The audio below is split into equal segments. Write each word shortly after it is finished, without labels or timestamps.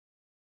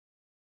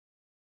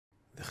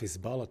The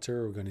Hezbollah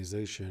terror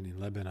organization in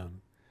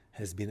Lebanon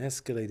has been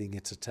escalating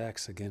its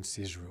attacks against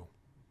Israel.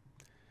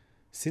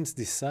 Since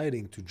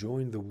deciding to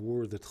join the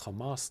war that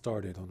Hamas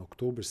started on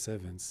October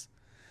 7th,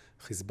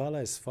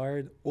 Hezbollah has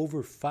fired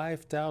over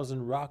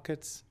 5,000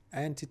 rockets,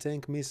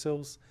 anti-tank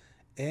missiles,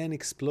 and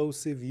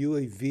explosive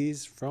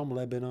UAVs from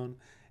Lebanon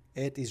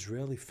at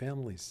Israeli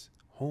families,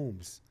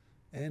 homes,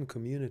 and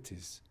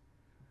communities.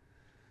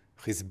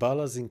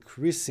 Hezbollah's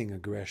increasing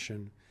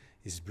aggression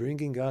is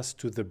bringing us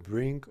to the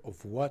brink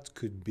of what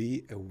could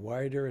be a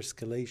wider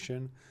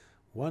escalation,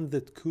 one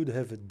that could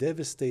have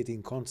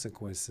devastating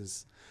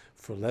consequences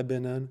for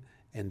Lebanon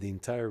and the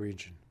entire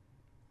region.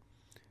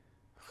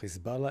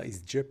 Hezbollah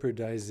is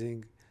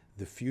jeopardizing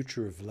the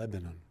future of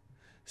Lebanon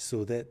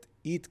so that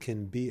it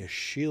can be a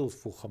shield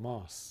for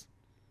Hamas,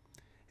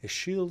 a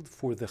shield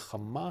for the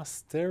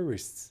Hamas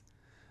terrorists,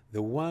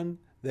 the one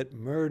that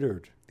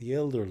murdered the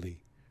elderly,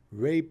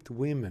 raped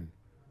women,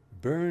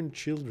 burned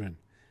children,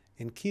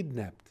 and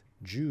kidnapped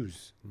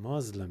Jews,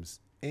 Muslims,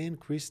 and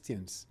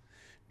Christians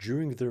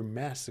during their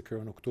massacre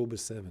on October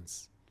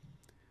 7th.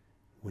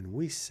 When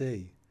we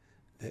say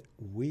that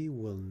we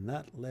will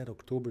not let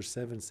October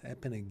 7th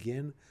happen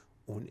again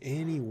on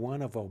any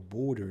one of our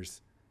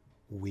borders,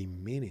 we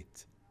mean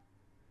it.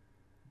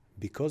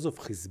 Because of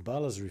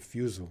Hezbollah's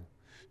refusal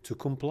to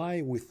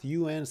comply with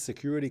UN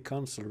Security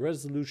Council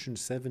Resolution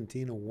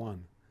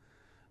 1701,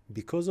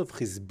 because of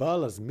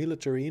Hezbollah's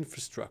military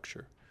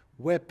infrastructure,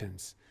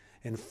 weapons,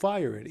 and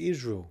fire at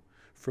Israel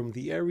from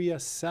the area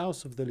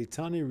south of the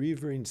Litani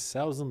River in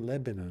southern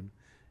Lebanon,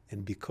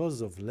 and because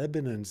of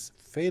Lebanon's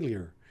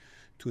failure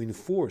to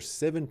enforce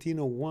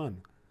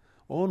 1701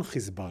 on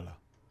Hezbollah,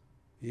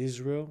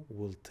 Israel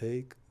will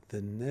take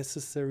the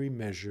necessary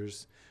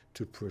measures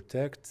to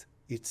protect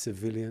its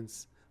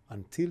civilians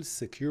until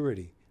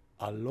security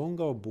along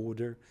our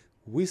border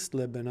with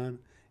Lebanon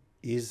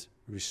is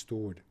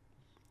restored.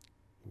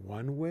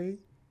 One way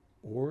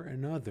or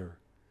another,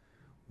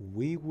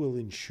 we will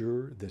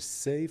ensure the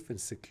safe and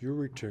secure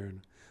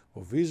return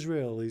of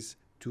Israelis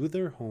to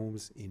their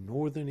homes in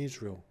northern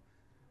Israel.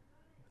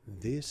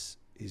 This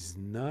is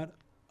not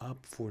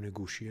up for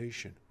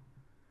negotiation.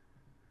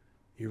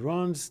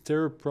 Iran's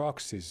terror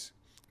proxies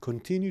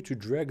continue to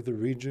drag the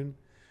region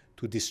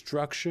to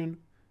destruction.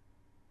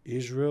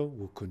 Israel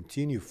will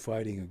continue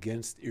fighting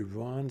against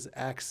Iran's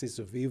axis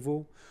of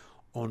evil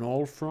on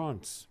all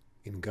fronts,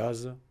 in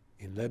Gaza,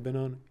 in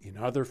Lebanon, in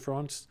other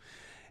fronts,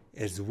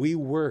 as we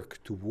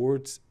work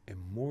towards a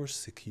more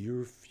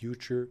secure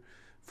future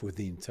for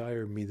the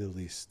entire Middle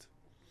East.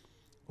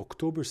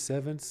 October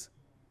 7th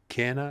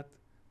cannot,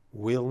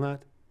 will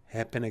not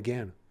happen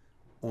again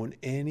on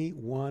any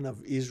one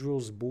of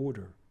Israel's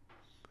border.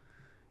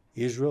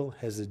 Israel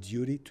has a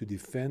duty to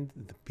defend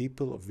the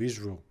people of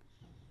Israel.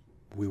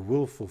 We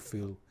will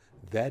fulfill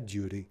that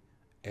duty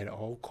at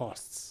all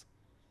costs.